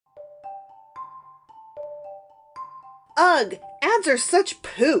Ugh, ads are such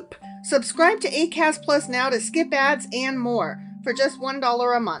poop. Subscribe to Acast Plus now to skip ads and more for just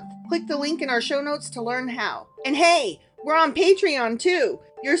 $1 a month. Click the link in our show notes to learn how. And hey, we're on Patreon too.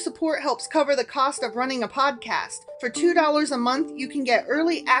 Your support helps cover the cost of running a podcast. For $2 a month, you can get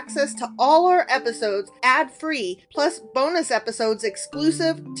early access to all our episodes ad-free, plus bonus episodes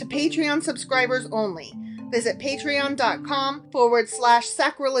exclusive to Patreon subscribers only. Visit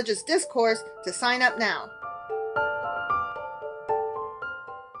patreon.com/sacrilegious discourse to sign up now.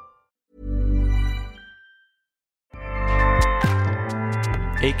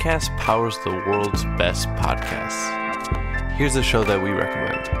 Acast powers the world's best podcasts. Here's a show that we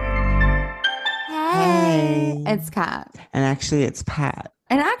recommend. Hey, it's Kat. And actually, it's Pat.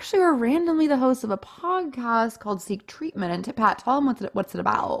 And actually, we're randomly the hosts of a podcast called Seek Treatment. And Pat, tell them what's it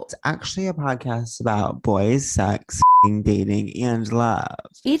about. It's actually a podcast about boys, sex, dating, and love.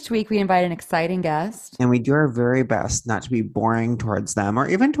 Each week, we invite an exciting guest. And we do our very best not to be boring towards them or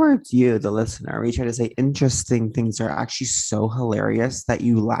even towards you, the listener. We try to say interesting things that are actually so hilarious that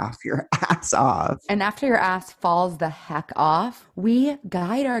you laugh your ass off. And after your ass falls the heck off, we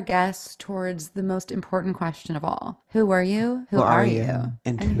guide our guests towards the most important question of all. Who are you? Who are you?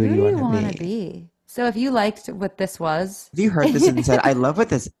 And who do you you want want to to be? So if you liked what this was, if you heard this and said, I love what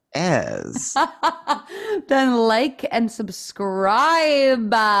this is, then like and subscribe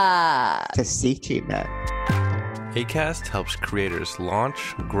to Seek Treatment. Acast helps creators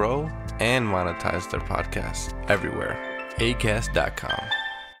launch, grow, and monetize their podcasts everywhere. Acast.com.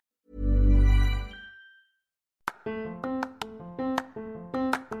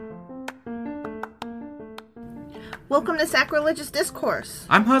 Welcome to Sacrilegious Discourse.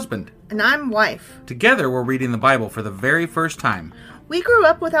 I'm husband. And I'm wife. Together, we're reading the Bible for the very first time. We grew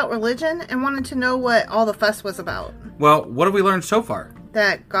up without religion and wanted to know what all the fuss was about. Well, what have we learned so far?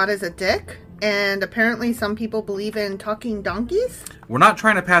 That God is a dick, and apparently some people believe in talking donkeys? We're not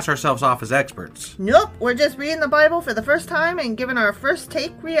trying to pass ourselves off as experts. Nope, we're just reading the Bible for the first time and giving our first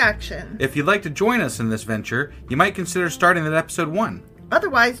take reaction. If you'd like to join us in this venture, you might consider starting at episode 1.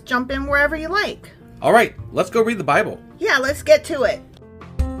 Otherwise, jump in wherever you like. All right, let's go read the Bible. Yeah, let's get to it.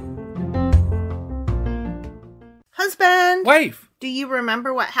 Husband! Wife! Do you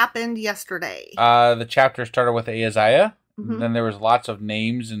remember what happened yesterday? The chapter started with Ahaziah. Mm-hmm. Then there was lots of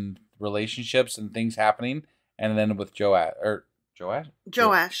names and relationships and things happening. And then with Joash.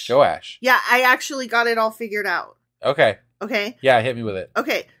 Joash. Yeah, I actually got it all figured out. Okay. Okay? Yeah, hit me with it.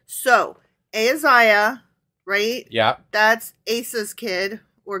 Okay, so Ahaziah, right? Yeah. That's Asa's kid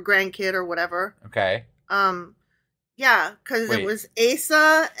or grandkid or whatever. Okay. Yeah, because it was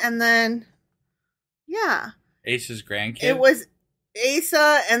Asa and then, yeah. Asa's grandkid? It was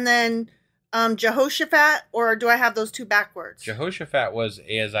Asa and then Jehoshaphat, or do I have those two backwards? Jehoshaphat was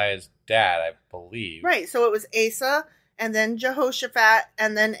Ahaziah's dad, I believe. Right, so it was Asa and then Jehoshaphat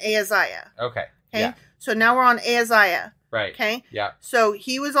and then Ahaziah. Okay. Okay, Yeah. so now we're on Ahaziah. Right. Okay? Yeah. So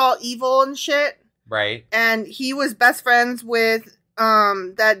he was all evil and shit. Right. And he was best friends with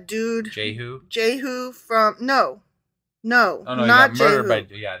that dude Jehu from no, not he got murdered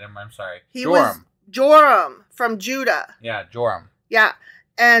Jehu. by I'm sorry. He Joram. was Joram from Judah. Yeah, Joram. Yeah,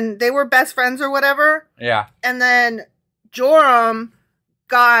 and they were best friends or whatever. Yeah, and then Joram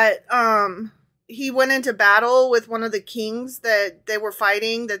got he went into battle with one of the kings that they were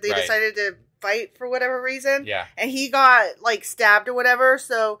fighting that they decided to fight for whatever reason. Yeah, and he got like stabbed or whatever.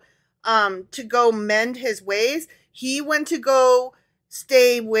 So to go mend his ways, he went to go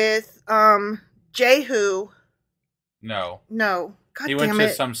stay with Jehu. No. God he damn went it.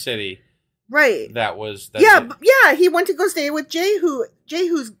 to some city. Right. He went to go stay with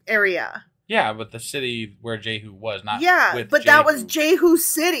Jehu's area. Yeah, but the city where Jehu was, not with but Jehu. that was Jehu's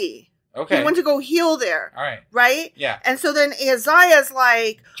city. Okay. He went to go heal there. All right. Right? Yeah. And so then Ahaziah's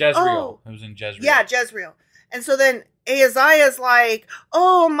like... Jezreel. It was in Jezreel. Yeah, Jezreel. And so then Ahaziah's like,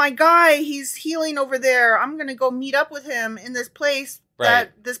 oh, my guy, he's healing over there. I'm going to go meet up with him in this place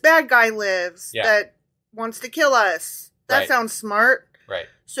that this bad guy lives that wants to kill us. That sounds smart. Right.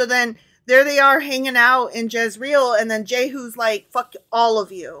 So then there they are hanging out in Jezreel, and then Jehu's like, fuck all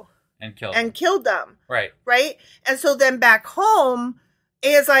of you. And killed them. Right. Right? And so then back home,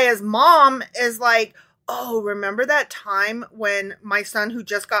 Ahaziah's mom is like, oh, remember that time when my son who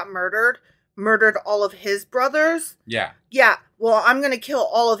just got murdered all of his brothers? Yeah. Yeah. Well, I'm going to kill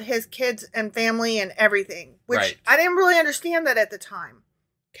all of his kids and family and everything. Which I didn't really understand that at the time.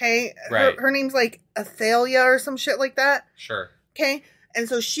 Okay? Right. Her name's like Athaliah or some shit like that. Sure. Okay? And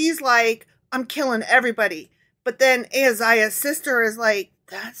so she's like, I'm killing everybody. But then Ahaziah's sister is like,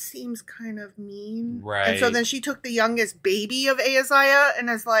 that seems kind of mean. Right. And so then she took the youngest baby of Ahaziah and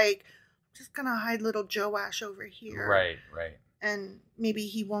is like, just going to hide little Joash over here. Right. And maybe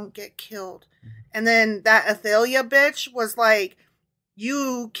he won't get killed. And then that Athaliah bitch was like,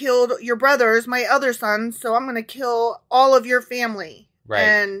 you killed your brothers, my other sons, so I'm going to kill all of your family. Right.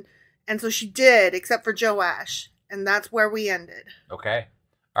 And so she did, except for Joash. And that's where we ended. Okay.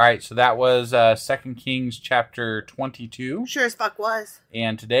 All right, so that was 2 Kings chapter 22. Sure as fuck was.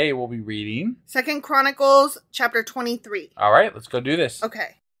 And today we'll be reading 2 Chronicles chapter 23. All right, let's go do this.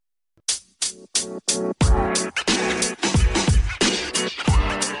 Okay.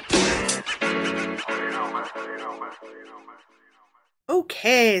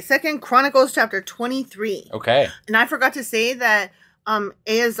 Okay, 2 Chronicles chapter 23. Okay. And I forgot to say that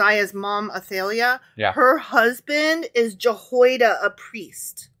Ahaziah's mom, Athaliah, Yeah. her husband is Jehoiada, a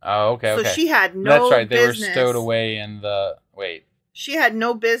priest. Oh, okay. So she had no That's right. They business. were stowed away in the... Wait. She had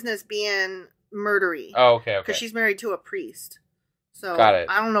no business being murdery. Oh, okay. Because she's married to a priest. So Got it.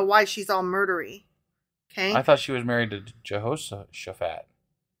 I don't know why she's all murdery. Okay. I thought she was married to Jehoshaphat.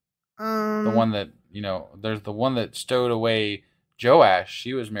 The one that, there's the one that stowed away Joash.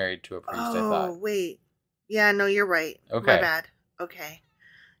 She was married to a priest, I thought. Oh, wait. Yeah, no, you're right. Okay. My bad. Okay.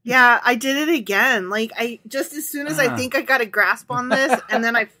 Yeah, I did it again. Like, just as soon as I think I got a grasp on this, and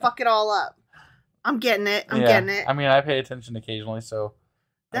then I fuck it all up. I'm getting it. I'm getting it. I mean, I pay attention occasionally, so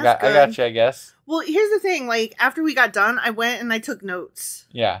I That's got you, I guess. Well, here's the thing. Like, after we got done, I went and I took notes.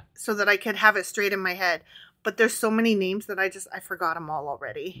 Yeah. So that I could have it straight in my head. But there's so many names that I forgot them all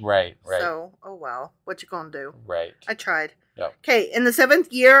already. Right. So, oh well. What you gonna do? Right. I tried. Yep. Okay, in the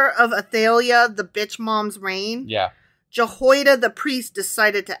 7th year of Athaliah, the bitch mom's reign, Yeah. Jehoiada the priest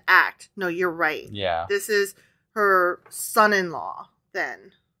decided to act. No, you're right. Yeah. This is her son-in-law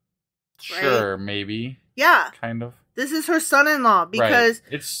then. Right? Sure, maybe. Yeah. Kind of. This is her son-in-law because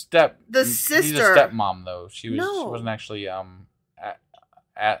it's the He's a sister. stepmom though. She No. wasn't actually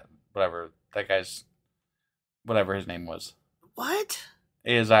at whatever that guy's whatever his name was. What?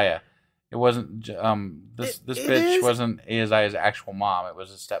 Ahaziah. It wasn't this It bitch is? wasn't Ahaziah's actual mom. It was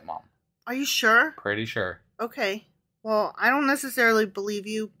his stepmom. Are you sure? Pretty sure. Okay. Well, I don't necessarily believe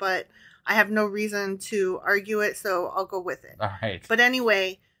you, but I have no reason to argue it, so I'll go with it. All right. But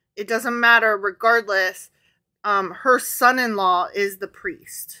anyway, it doesn't matter regardless. Her son-in-law is the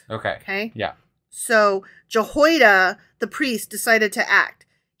priest. Okay. Okay? Yeah. So Jehoiada, the priest, decided to act.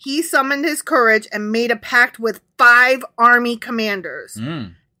 He summoned his courage and made a pact with 5 army commanders.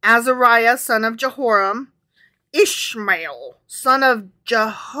 Azariah, son of Jehoram. Ishmael, son of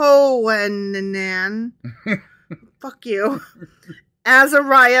Jehohanan. Fuck you.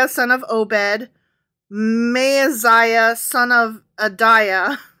 Azariah, son of Obed. Maaziah, son of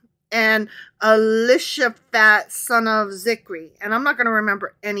Adiah. And Elishaphat, son of Zikri. And I'm not going to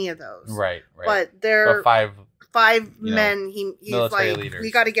remember any of those. Right. But they're five men. He's military like, leaders.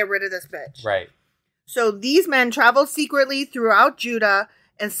 we got to get rid of this bitch. Right. So these men traveled secretly throughout Judah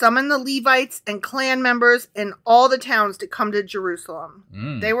and summoned the Levites and clan members in all the towns to come to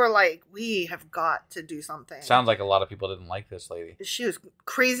Jerusalem. They were like, we have got to do something. Sounds like a lot of people didn't like this lady. She was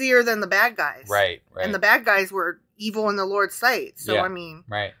crazier than the bad guys. Right. And the bad guys were evil in the Lord's sight. So, Yeah. I mean,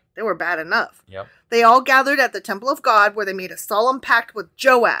 Right. they were bad enough. Yep. They all gathered at the temple of God where they made a solemn pact with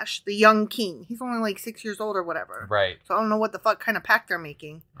Joash, the young king. He's only like 6 years old or whatever. Right. So I don't know what the fuck kind of pact they're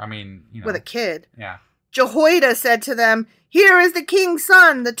making I mean, with a kid. Yeah. Jehoiada said to them, "Here is the king's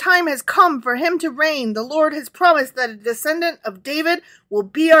son. The time has come for him to reign. The Lord has promised that a descendant of David will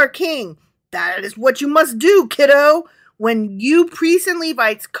be our king. That is what you must do, kiddo. When you priests and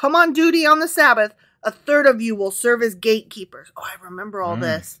Levites come on duty on the Sabbath, a third of you will serve as gatekeepers." Oh, I remember all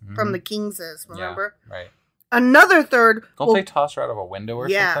this from the Kingses, remember? Yeah, right. Another third... Don't they toss her out of a window or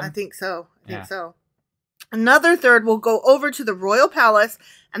something? Yeah, I think so. Another third will go over to the royal palace,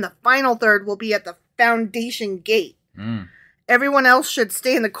 and the final third will be at the foundation gate. Everyone else should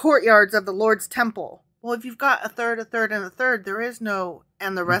stay in the courtyards of the Lord's temple. Well, if you've got a third, and a third, there is no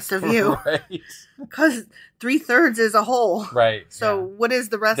and the rest of you. Right. Because 3/3 is a whole. Right. So what is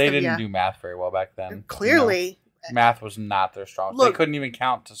the rest of you? They didn't do math very well back then. Clearly. Math was not their strong. They couldn't even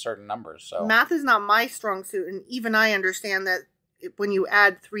count to certain numbers. So math is not my strong suit, and even I understand that when you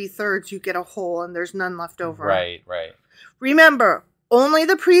add 3/3, you get a whole, and there's none left over. Right. Remember, only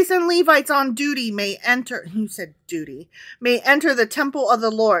the priests and Levites on duty may enter. You said duty. May enter the temple of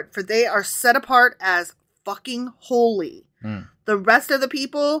the Lord, for they are set apart as fucking holy. The rest of the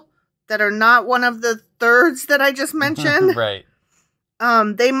people that are not one of the thirds that I just mentioned, right?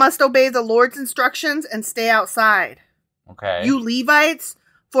 They must obey the Lord's instructions and stay outside. Okay. You Levites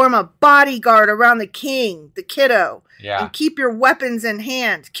form a bodyguard around the king, the kiddo. Yeah. And keep your weapons in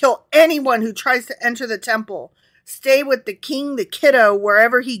hand. Kill anyone who tries to enter the temple. Stay with the king, the kiddo,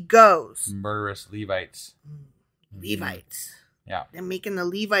 wherever he goes. Murderous Levites. Levites. Yeah. They're making the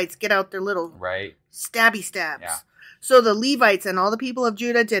Levites get out their little stabby stabs. Yeah. So the Levites and all the people of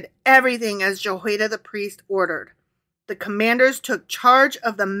Judah did everything as Jehoiada the priest ordered. The commanders took charge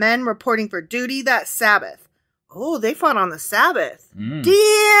of the men reporting for duty that Sabbath. Oh, they fought on the Sabbath.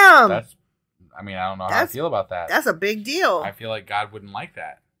 Damn! I don't know how I feel about that. That's a big deal. I feel like God wouldn't like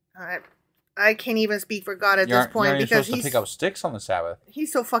that. I can't even speak for God at this point because he's supposed to pick up sticks on the Sabbath.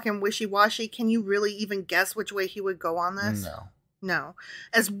 He's so fucking wishy-washy. Can you really even guess which way he would go on this? No.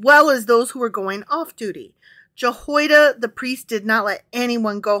 As well as those who were going off duty. Jehoiada, the priest, did not let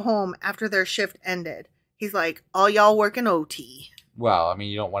anyone go home after their shift ended. He's like, all y'all working OT. Well,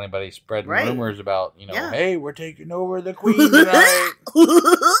 you don't want anybody spreading rumors about, hey, we're taking over the queen tonight.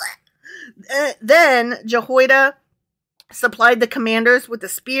 Then Jehoiada supplied the commanders with the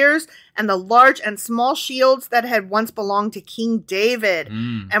spears and the large and small shields that had once belonged to King David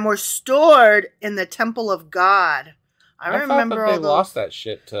and were stored in the temple of God. I remember thought they lost that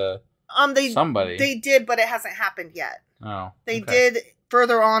shit to somebody. They did, but it hasn't happened yet. Oh, they did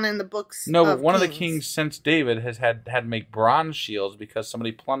further on in the books. No, but one of the kings since David has had to make bronze shields because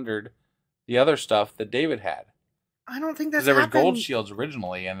somebody plundered the other stuff that David had. I don't think that's happened. There was gold shields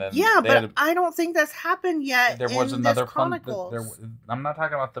originally, and then I don't think that's happened yet. There was another Chronicles. I'm not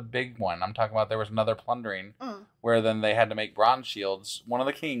talking about the big one. I'm talking about there was another plundering where then they had to make bronze shields. One of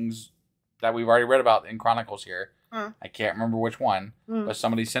the kings that we've already read about in Chronicles here. I can't remember which one, but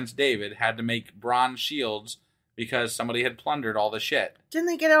somebody since David had to make bronze shields because somebody had plundered all the shit. Didn't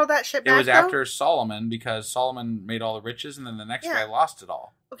they get all that shit back? It was after Solomon because Solomon made all the riches, and then the next guy lost it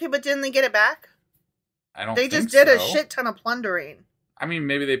all. Okay, but didn't they get it back? I don't. They just did a shit ton of plundering.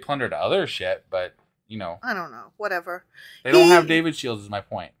 Maybe they plundered other shit, but I don't know. Whatever. They don't have David shields. Is my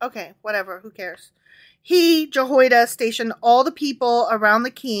point. Okay, whatever. Who cares? Jehoiada, stationed all the people around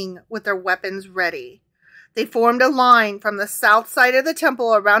the king with their weapons ready. They formed a line from the south side of the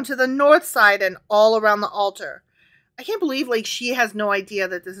temple around to the north side and all around the altar. I can't believe she has no idea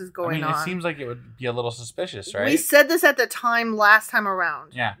that this is going on. It seems like it would be a little suspicious, right? We said this at the time last time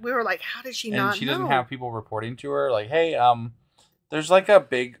around. Yeah. We were like, how does she not know? And she doesn't have people reporting to her like, hey, there's a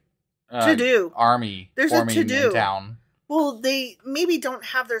big to-do army forming in town. Well, they maybe don't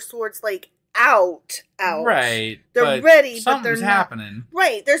have their swords out. Right. They're ready, but they're not happening.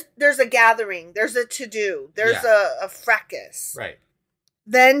 Right. There's a gathering. There's a to-do. There's a fracas. Right.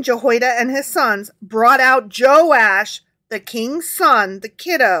 Then Jehoiada and his sons brought out Joash, the king's son, the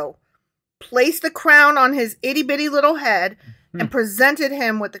kiddo, placed the crown on his itty-bitty little head, and presented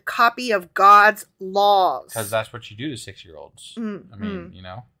him with a copy of God's laws. Because that's what you do to 6-year-olds.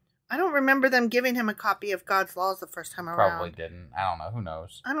 I don't remember them giving him a copy of God's laws the first time around. Probably didn't. I don't know. Who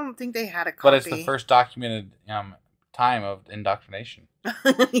knows? I don't think they had a copy. But it's the first documented time of indoctrination.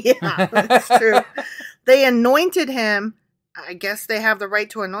 Yeah, that's true. They anointed him. I guess they have the right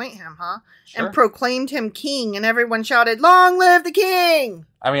to anoint him, huh? Sure. And proclaimed him king, and everyone shouted, "Long live the king!"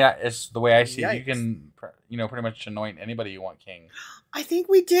 It's the way I see it. You can, pretty much anoint anybody you want king. I think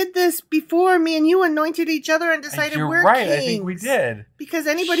we did this before. Me and you anointed each other and decided we're right. kings. I think we did. Because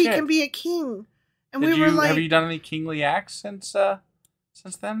anybody can be a king. And we were like... Have you done any kingly acts since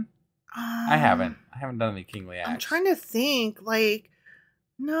then? I haven't. I haven't done any kingly acts. I'm trying to think.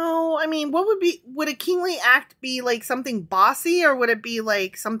 No, what would a kingly act be something bossy, or would it be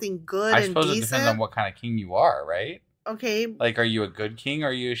something good and decent? I suppose it depends on what kind of king you are, right? Okay. Are you a good king or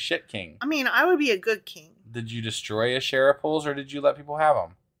are you a shit king? I would be a good king. Did you destroy a share of pools or did you let people have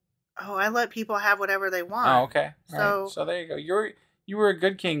them? Oh, I let people have whatever they want. Oh, okay. So, right. So there you go. You were a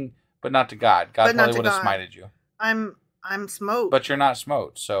good king, but not to God. God probably would have smited you. I'm smote. But you're not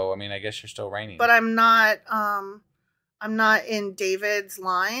smote, so I guess you're still reigning. But I'm not in David's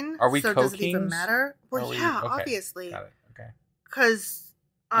line. Are we so co-kings? Does it even matter? Well, okay. Obviously. Got it. Okay. Because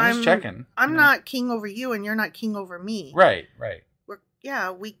I'm just checking. I'm not king over you, and you're not king over me. Right.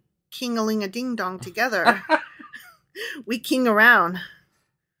 We king-a-ling-a-ding-dong together. We king around.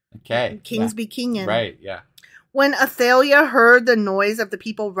 Okay. Kings be kinging. Right, yeah. When Athaliah heard the noise of the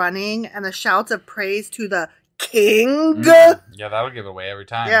people running and the shouts of praise to the king. Yeah, that'll give it away every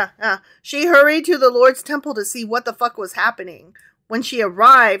time. Yeah. She hurried to the Lord's temple to see what the fuck was happening. When she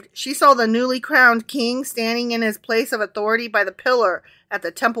arrived, she saw the newly crowned king standing in his place of authority by the pillar at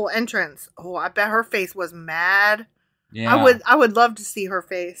the temple entrance. Oh, I bet her face was mad. Yeah. I would love to see her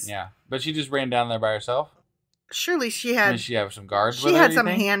face. Yeah. But she just ran down there by herself? Surely she had... Did she have some guards with her? She had some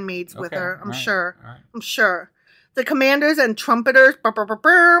handmaids with her, I'm sure. All right. I'm sure. The commanders and trumpeters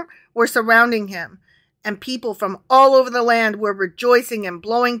were surrounding him, and people from all over the land were rejoicing and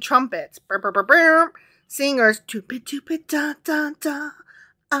blowing trumpets. singers, da da da.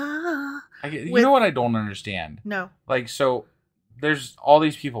 You know what I don't understand? No. Like, so there's all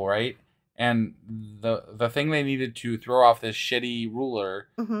these people, right? And the thing they needed to throw off this shitty ruler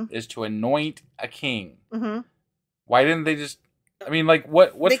is to anoint a king. Mm-hmm. Why didn't they just... I mean, like,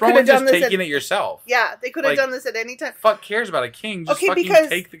 what's wrong with just taking it yourself? Yeah, they could have done this at any time. Fuck cares about a king? Just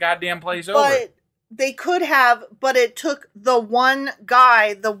take the goddamn place over. But they could have, but it took the one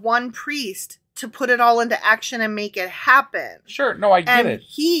guy, the one priest, to put it all into action and make it happen. Sure, no, I get it.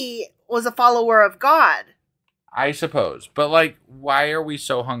 He was a follower of God. I suppose. But, like, why are we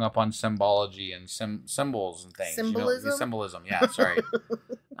so hung up on symbology and symbols and things? Symbolism? You know, symbolism, yeah, sorry.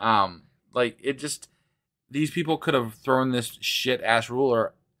 Like, it just... These people could have thrown this shit-ass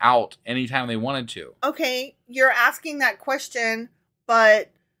ruler out anytime they wanted to. Okay, you're asking that question,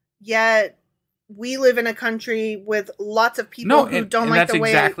 but yet we live in a country with lots of people who don't like the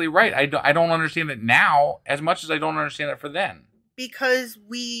way... that's exactly right. I don't understand it now as much as I don't understand it for then. Because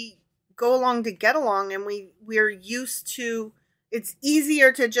we go along to get along, and we're used to... It's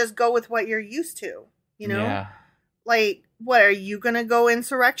easier to just go with what you're used to, you know? Yeah. Like, what, are you going to go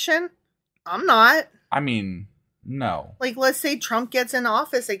insurrection? I'm not. I mean, no. Like, let's say Trump gets in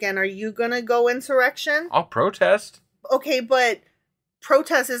office again. Are you going to go insurrection? I'll protest. Okay, but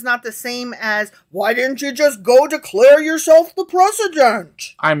protest is not the same as, why didn't you just go declare yourself the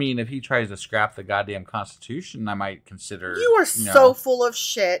president? I mean, if he tries to scrap the goddamn Constitution, I might consider... You are so full of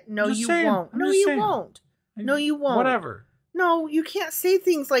shit. No, you won't. No, you won't. No, you won't. Whatever. No, you can't say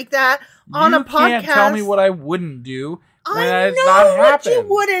things like that on a podcast. You can't tell me what I wouldn't do when it's not happened. I know what you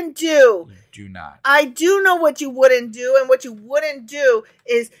wouldn't do. Do not. I do know what you wouldn't do, and what you wouldn't do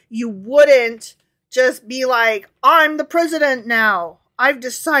is you wouldn't just be like, I'm the president now. I've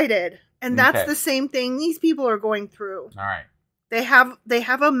decided. And that's the same thing these people are going through. All right. They have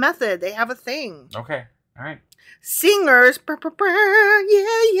a method. They have a thing. Okay. All right. Singers,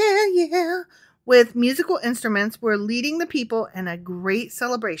 yeah, with musical instruments were leading the people in a great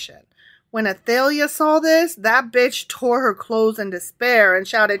celebration. When Athaliah saw this, that bitch tore her clothes in despair and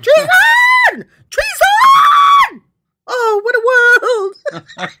shouted, Treason! Treason! Oh, what a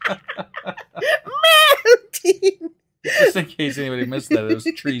world! Melting! Just in case anybody missed that, it was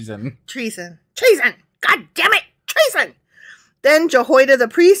treason. Treason! God damn it! Treason! Then Jehoiada the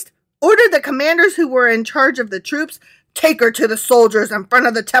priest ordered the commanders who were in charge of the troops, take her to the soldiers in front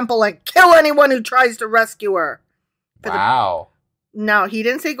of the temple and kill anyone who tries to rescue her. Wow. No, he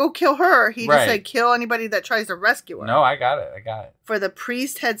didn't say go kill her. He just said kill anybody that tries to rescue her. No, I got it. For the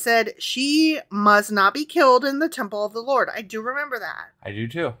priest had said she must not be killed in the temple of the Lord. I do remember that. I do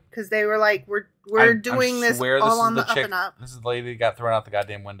too. Because they were like, we're doing this all on the up and up. This is the lady that got thrown out the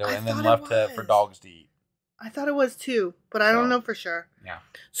goddamn window and then left for dogs to eat. I thought it was too, but I don't know for sure. Yeah.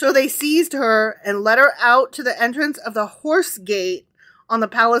 So they seized her and led her out to the entrance of the horse gate on the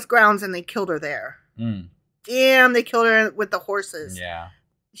palace grounds, and they killed her there. Damn, they killed her with the horses. Yeah.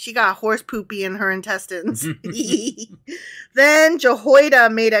 She got horse poopy in her intestines. Then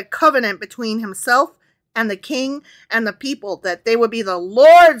Jehoiada made a covenant between himself and the king and the people that they would be the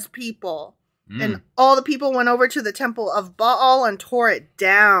Lord's people. And all the people went over to the temple of Baal and tore it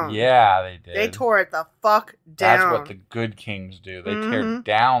down. Yeah, they did. They tore it the fuck down. That's what the good kings do. They tear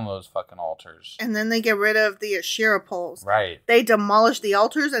down those fucking altars. And then they get rid of the Asherah poles. Right. They demolished the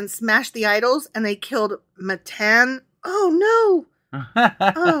altars and smashed the idols, and they killed Matan. Oh, no.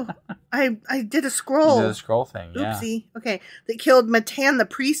 I did a scroll. You did a scroll thing, yeah. Oopsie. Okay. They killed Matan, the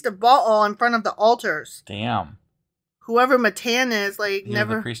priest of Baal, in front of the altars. Damn. Whoever Matan is, like, He's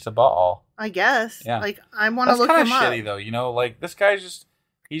never... the priest of Baal. I guess. Yeah. Like, I want to look him up. That's kind of shitty, though. You know, like, this guy's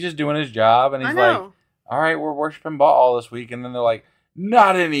he's just doing his job, and he's like, all right, we're worshiping Baal this week. And then they're like,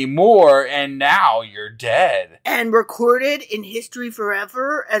 not anymore, and now you're dead. And recorded in history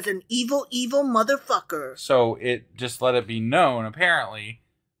forever as an evil, evil motherfucker. So it just let it be known, apparently.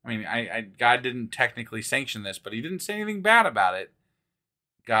 I mean, God didn't technically sanction this, but he didn't say anything bad about it.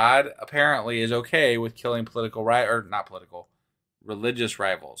 God apparently is okay with killing religious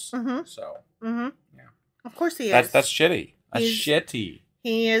rivals. So, yeah. Of course he is. That's shitty. That's shitty.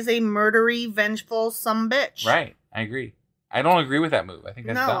 He is a murdery, vengeful sumbitch. Right. I agree. I don't agree with that move. I think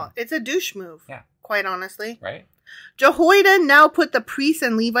that's dumb. No, it's a douche move. Yeah. Quite honestly. Right. Jehoiada now put the priests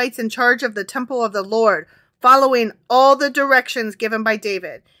and Levites in charge of the temple of the Lord, following all the directions given by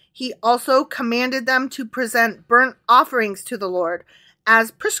David. He also commanded them to present burnt offerings to the Lord,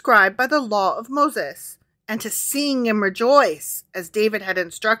 as prescribed by the law of Moses, and to sing and rejoice, as David had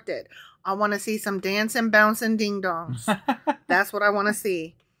instructed. I want to see some dancing, bouncing ding-dongs. That's what I want to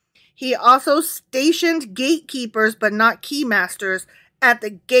see. He also stationed gatekeepers, but not keymasters, at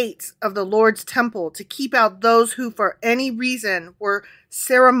the gates of the Lord's temple to keep out those who for any reason were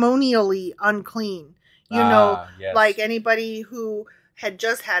ceremonially unclean. Yes. Like anybody who had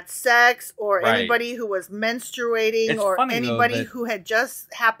just had sex, or anybody who was menstruating, or anybody who had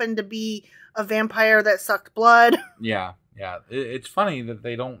just happened to be a vampire that sucked blood. Yeah. It's funny that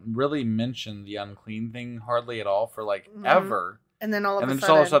they don't really mention the unclean thing hardly at all for ever. And then all of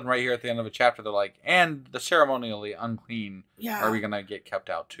a sudden right here at the end of a chapter, they're like, and the ceremonially unclean are we going to get kept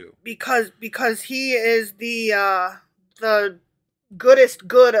out too? Because he is the goodest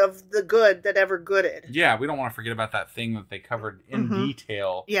good of the good that ever gooded. Yeah, we don't want to forget about that thing that they covered in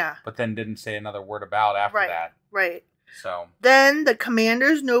detail. Yeah. But then didn't say another word about after that. Right. So then the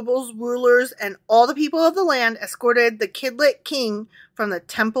commanders, nobles, rulers, and all the people of the land escorted the kidlit king from the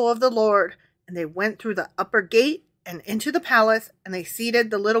temple of the Lord, and they went through the upper gate and into the palace, and they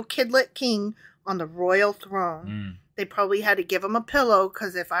seated the little kidlit king on the royal throne. They probably had to give him a pillow,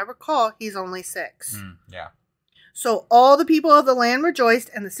 because if I recall, he's only 6. Yeah. So all the people of the land rejoiced,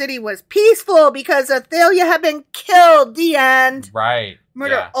 and the city was peaceful because Athaliah had been killed. The end. Right.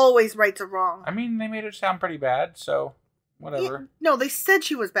 Murder always rights a wrong. I mean, they made her sound pretty bad, so whatever. Yeah, no, they said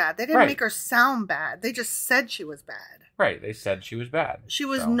she was bad. They didn't make her sound bad. They just said she was bad. Right. They said she was bad. She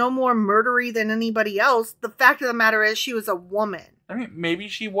was no more murdery than anybody else. The fact of the matter is she was a woman. I mean, maybe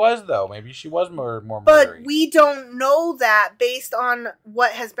she was, though. Maybe she was more murdery. But we don't know that based on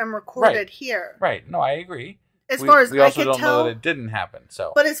what has been recorded here. Right. No, I agree. As far as we I also can don't tell, know that it didn't happen.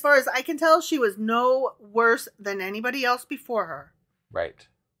 So, but as far as I can tell, she was no worse than anybody else before her. Right.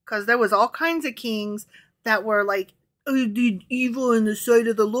 Because there was all kinds of kings that were like, I did evil in the sight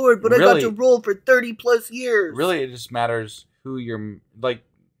of the Lord, but really, I got to rule for 30 plus years. Really, it just matters who you're, like,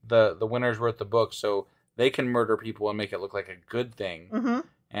 the winners wrote the book, so they can murder people and make it look like a good thing,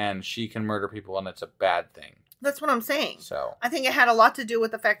 and she can murder people and it's a bad thing. That's what I'm saying. So I think it had a lot to do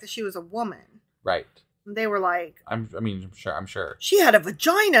with the fact that she was a woman. Right. They were like, I'm sure. She had a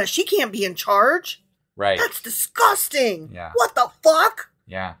vagina. She can't be in charge. Right. That's disgusting. Yeah. What the fuck?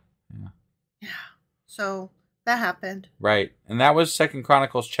 Yeah. So that happened. Right. And that was 2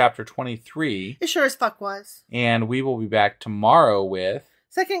 Chronicles chapter 23. It sure as fuck was. And we will be back tomorrow with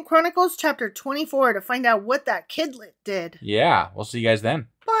 2 Chronicles chapter 24 to find out what that kidlit did. Yeah. We'll see you guys then.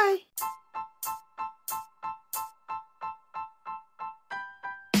 Bye.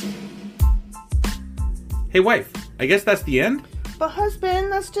 Hey, wife, I guess that's the end? But husband,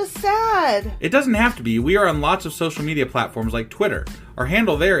 that's just sad. It doesn't have to be. We are on lots of social media platforms like Twitter. Our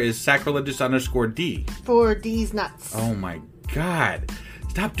handle there is sacrilegious_D. For D's nuts. Oh my God.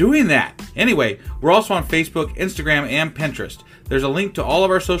 Stop doing that. Anyway, we're also on Facebook, Instagram, and Pinterest. There's a link to all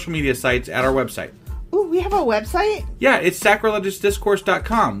of our social media sites at our website. Ooh, we have a website? Yeah, it's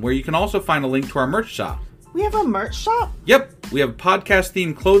sacrilegiousdiscourse.com, where you can also find a link to our merch shop. We have a merch shop? Yep. We have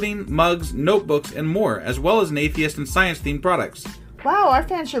podcast-themed clothing, mugs, notebooks, and more, as well as an atheist and science-themed products. Wow, our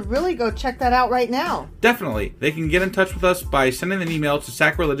fans should really go check that out right now. Definitely. They can get in touch with us by sending an email to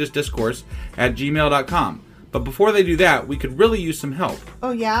sacrilegiousdiscourse@gmail.com. But before they do that, we could really use some help.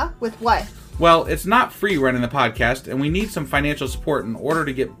 Oh yeah? With what? Well, it's not free running the podcast, and we need some financial support in order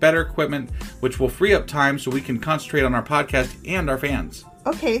to get better equipment, which will free up time so we can concentrate on our podcast and our fans.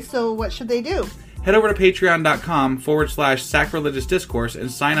 Okay, so what should they do? Head over to patreon.com/sacrilegiousdiscourse and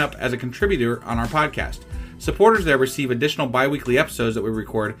sign up as a contributor on our podcast. Supporters there receive additional bi-weekly episodes that we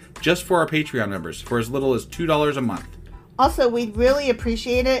record just for our Patreon members for as little as $2 a month. Also, we'd really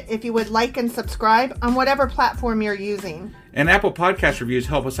appreciate it if you would like and subscribe on whatever platform you're using. And Apple Podcast reviews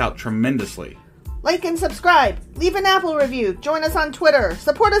help us out tremendously. Like and subscribe. Leave an Apple review. Join us on Twitter.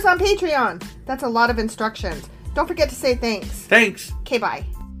 Support us on Patreon. That's a lot of instructions. Don't forget to say thanks. Thanks. Okay, bye.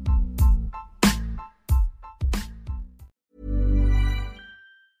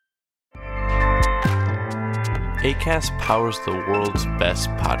 Acast powers the world's best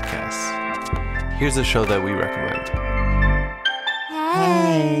podcasts. Here's a show that we recommend.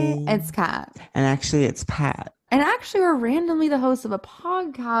 Hey, it's Kat. And actually, it's Pat. And actually, we're randomly the hosts of a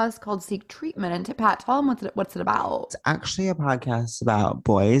podcast called Seek Treatment. And Pat, tell them what's it about. It's actually a podcast about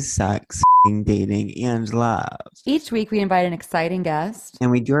boys, sex, dating, and love. Each week, we invite an exciting guest. And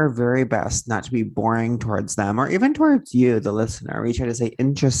we do our very best not to be boring towards them or even towards you, the listener. We try to say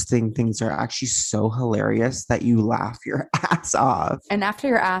interesting things that are actually so hilarious that you laugh your ass off. And after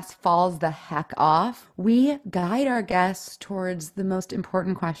your ass falls the heck off, we guide our guests towards the most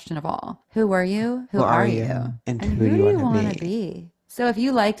important question of all. Who are you? Who are you? And who do you want to be? So if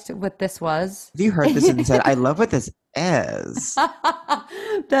you liked what this was... If you heard this and said, I love what this is...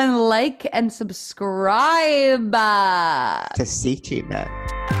 then like and subscribe to Seek Treatment.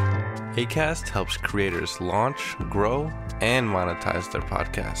 Acast helps creators launch, grow, and monetize their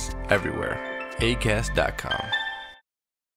podcasts everywhere. Acast.com.